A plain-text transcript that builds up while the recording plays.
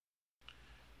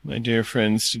My dear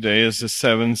friends, today is the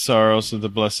seven sorrows of the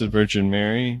Blessed Virgin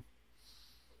Mary.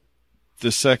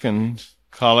 The second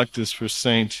collect is for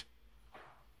Saint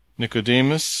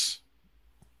Nicodemus.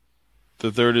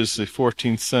 The third is the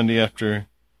 14th Sunday after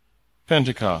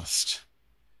Pentecost.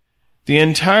 The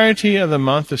entirety of the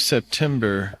month of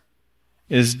September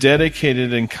is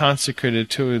dedicated and consecrated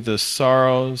to the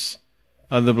sorrows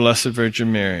of the Blessed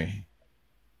Virgin Mary.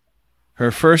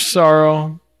 Her first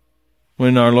sorrow,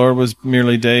 when our Lord was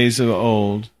merely days of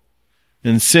old,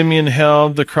 and Simeon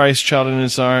held the Christ child in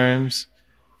his arms,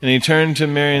 and he turned to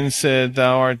Mary and said,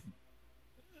 "Thou art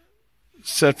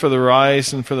set for the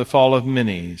rise and for the fall of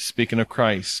many," speaking of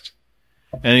Christ.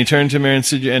 And he turned to Mary and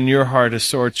said, "And your heart a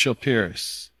sword shall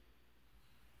pierce."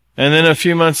 And then a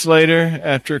few months later,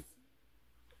 after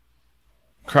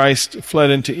Christ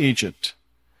fled into Egypt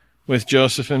with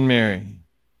Joseph and Mary,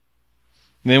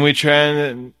 then we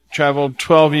traveled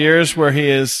 12 years where he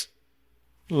is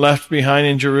left behind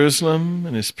in Jerusalem,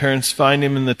 and his parents find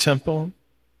him in the temple.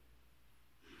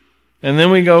 And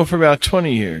then we go for about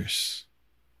 20 years,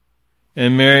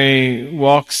 and Mary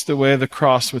walks the way of the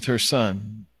cross with her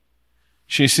son.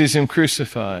 She sees him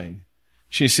crucified.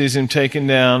 She sees him taken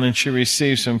down, and she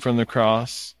receives him from the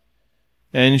cross.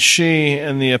 And she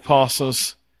and the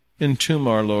apostles entomb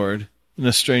our Lord in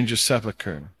a stranger's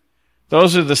sepulchre.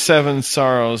 Those are the seven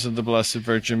sorrows of the Blessed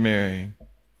Virgin Mary.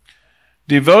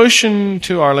 Devotion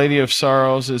to Our Lady of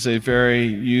Sorrows is a very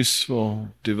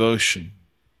useful devotion.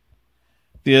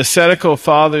 The ascetical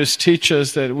fathers teach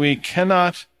us that we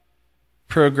cannot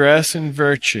progress in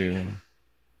virtue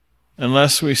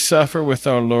unless we suffer with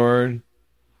our Lord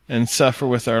and suffer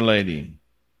with Our Lady.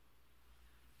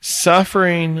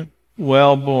 Suffering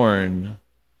well borne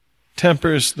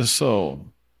tempers the soul.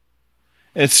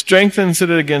 It strengthens it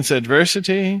against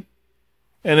adversity,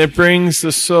 and it brings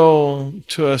the soul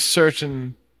to a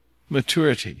certain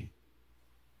maturity.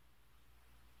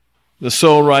 The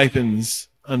soul ripens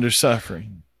under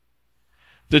suffering.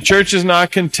 The church is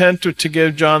not content to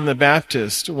give John the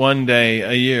Baptist one day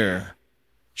a year.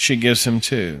 She gives him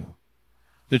two.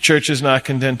 The church is not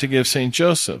content to give St.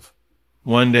 Joseph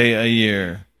one day a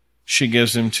year. She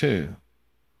gives him two.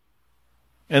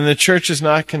 And the church is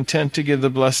not content to give the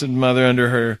Blessed Mother under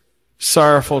her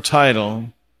sorrowful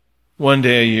title one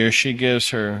day a year. She gives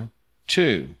her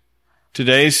two.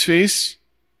 Today's feast,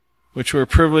 which we're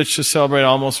privileged to celebrate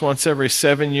almost once every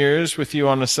 7 years with you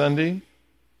on a Sunday,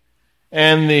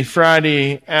 and the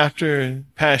Friday after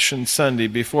Passion Sunday,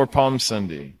 before Palm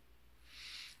Sunday.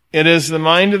 It is the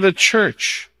mind of the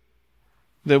church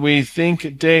that we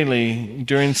think daily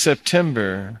during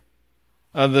September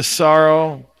of the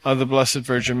sorrow of the Blessed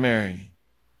Virgin Mary.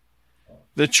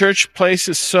 The church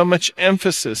places so much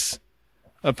emphasis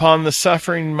upon the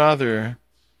suffering mother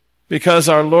because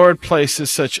our Lord places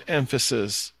such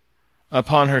emphasis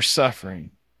upon her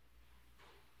suffering.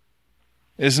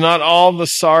 Is not all the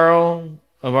sorrow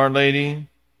of Our Lady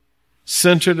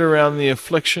centered around the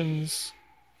afflictions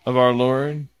of our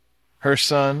Lord, her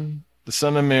Son, the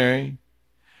Son of Mary?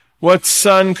 What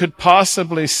son could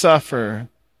possibly suffer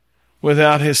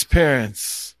without his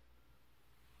parents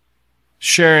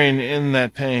sharing in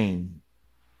that pain?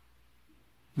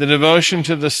 The devotion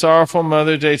to the sorrowful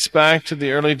mother dates back to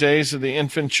the early days of the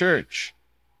infant church.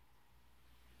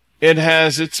 It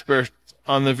has its birth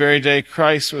on the very day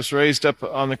Christ was raised up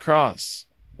on the cross,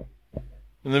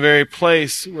 in the very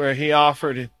place where he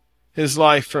offered his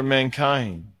life for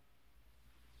mankind.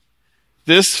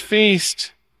 This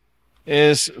feast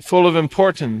is full of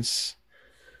importance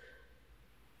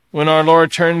when our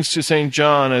Lord turns to St.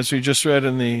 John, as we just read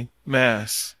in the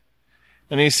Mass,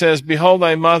 and he says, "Behold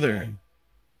thy mother,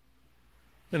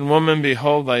 and woman,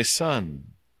 behold thy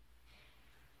son."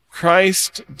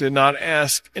 Christ did not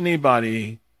ask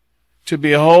anybody to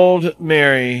behold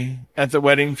Mary at the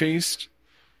wedding feast,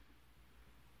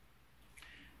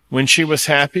 when she was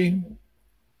happy,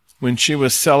 when she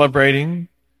was celebrating.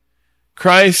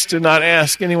 Christ did not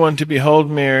ask anyone to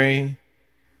behold Mary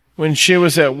when she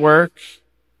was at work,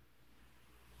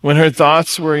 when her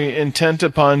thoughts were intent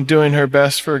upon doing her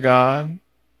best for God.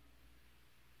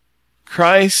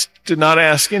 Christ did not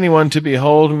ask anyone to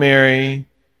behold Mary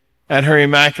at her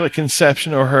Immaculate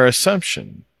Conception or her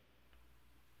Assumption.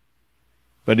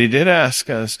 But he did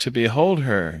ask us to behold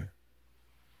her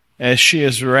as she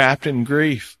is wrapped in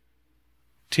grief,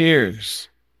 tears,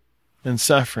 and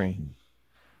suffering.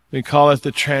 We call it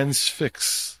the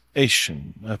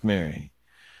transfixation of Mary.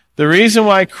 The reason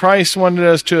why Christ wanted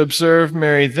us to observe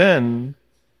Mary then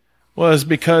was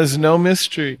because no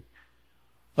mystery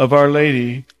of Our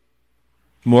Lady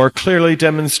more clearly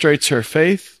demonstrates her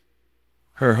faith,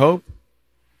 her hope,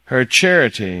 her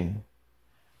charity,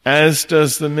 as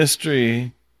does the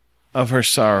mystery of her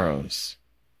sorrows.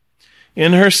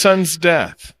 In her son's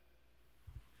death,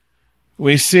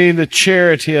 we see the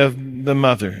charity of the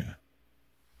mother.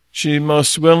 She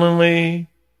most willingly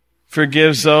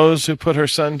forgives those who put her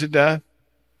son to death,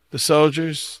 the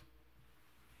soldiers,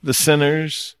 the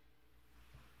sinners.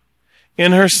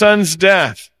 In her son's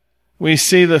death, we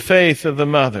see the faith of the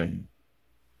mother.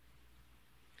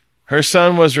 Her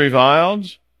son was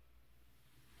reviled,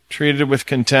 treated with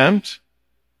contempt,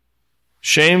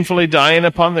 shamefully dying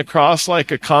upon the cross like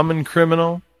a common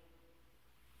criminal.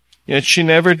 Yet she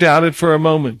never doubted for a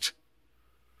moment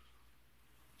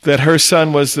that her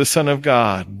son was the Son of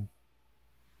God.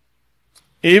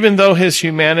 Even though his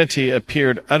humanity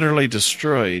appeared utterly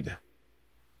destroyed,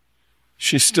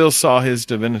 she still saw his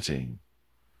divinity.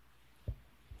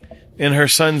 In her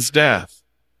son's death,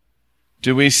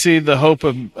 do we see the hope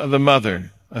of the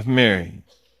mother of Mary?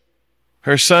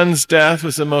 Her son's death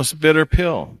was the most bitter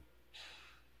pill.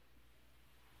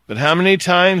 But how many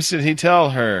times did he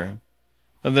tell her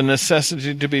of the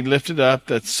necessity to be lifted up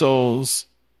that souls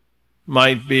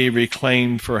might be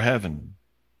reclaimed for heaven?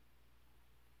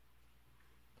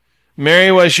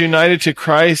 Mary was united to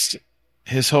Christ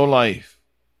his whole life.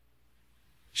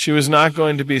 She was not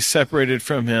going to be separated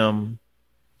from him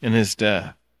in his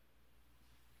death.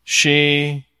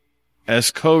 She,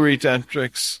 as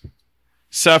co-redemptrix,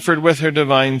 suffered with her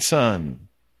divine Son.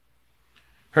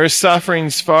 Her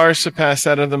sufferings far surpassed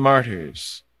that of the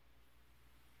martyrs.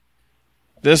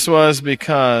 This was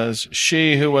because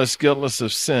she, who was guiltless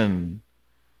of sin,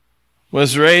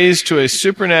 was raised to a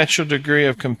supernatural degree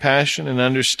of compassion and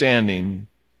understanding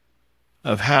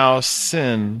of how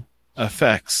sin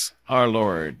affects our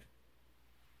Lord.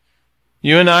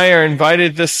 You and I are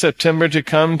invited this September to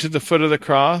come to the foot of the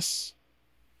cross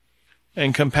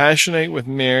and compassionate with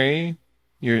Mary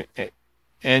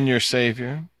and your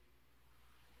Savior.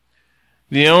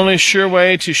 The only sure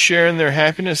way to share in their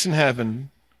happiness in heaven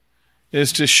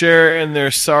is to share in their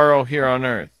sorrow here on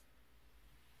earth.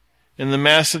 In the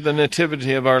Mass of the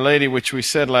Nativity of Our Lady, which we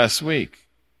said last week,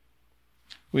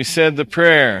 we said the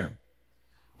prayer.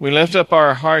 We lift up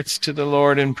our hearts to the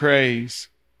Lord in praise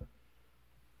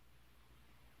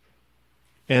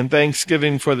and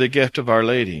thanksgiving for the gift of Our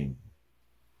Lady.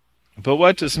 But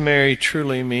what does Mary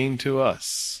truly mean to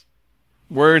us?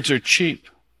 Words are cheap,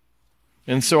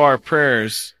 and so are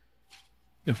prayers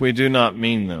if we do not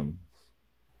mean them.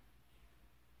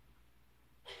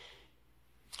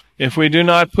 If we do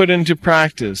not put into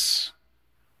practice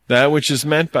that which is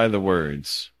meant by the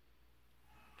words.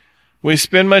 We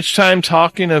spend much time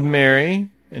talking of Mary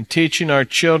and teaching our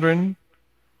children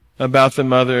about the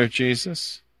mother of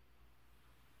Jesus.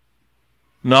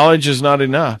 Knowledge is not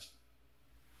enough,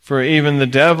 for even the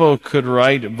devil could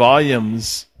write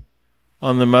volumes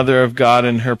on the Mother of God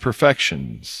and her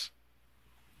perfections.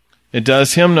 It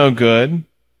does him no good,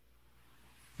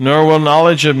 nor will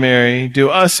knowledge of Mary do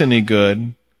us any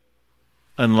good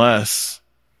unless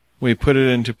we put it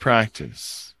into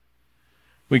practice.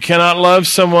 We cannot love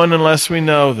someone unless we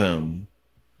know them.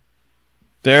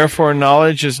 Therefore,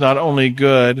 knowledge is not only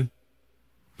good,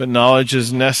 but knowledge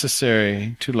is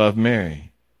necessary to love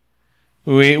Mary.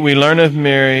 We learn of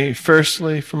Mary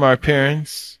firstly from our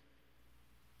parents,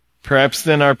 perhaps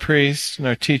then our priests and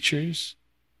our teachers.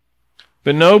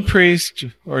 But no priest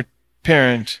or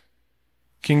parent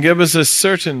can give us a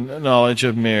certain knowledge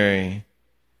of Mary,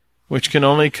 which can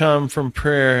only come from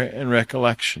prayer and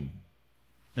recollection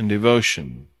and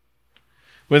devotion.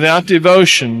 Without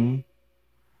devotion,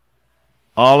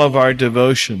 all of our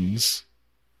devotions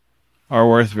are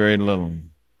worth very little.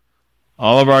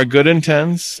 All of our good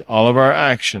intents, all of our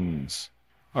actions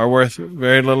are worth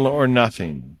very little or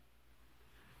nothing.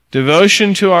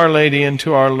 Devotion to Our Lady and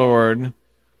to our Lord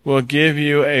will give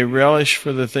you a relish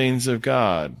for the things of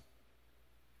God.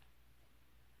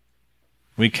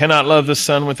 We cannot love the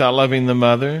Son without loving the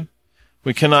Mother.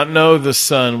 We cannot know the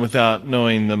Son without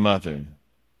knowing the Mother.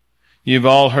 You've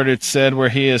all heard it said, where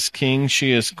he is king,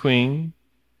 she is queen.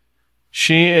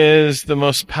 She is the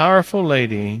most powerful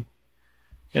lady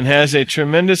and has a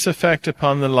tremendous effect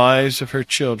upon the lives of her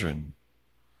children.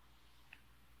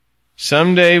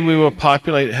 Someday we will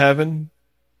populate heaven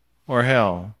or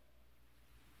hell.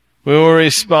 We will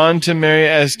respond to Mary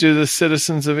as do the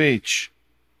citizens of each,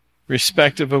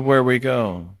 respective of where we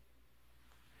go.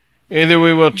 Either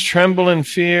we will tremble in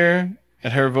fear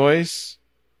at her voice,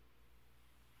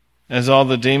 as all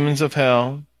the demons of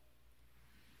hell,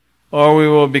 or we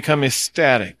will become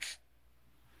ecstatic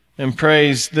and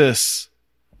praise this,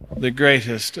 the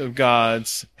greatest of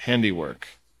God's handiwork.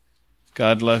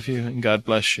 God love you and God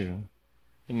bless you.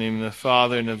 In the name of the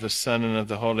Father, and of the Son, and of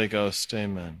the Holy Ghost.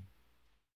 Amen.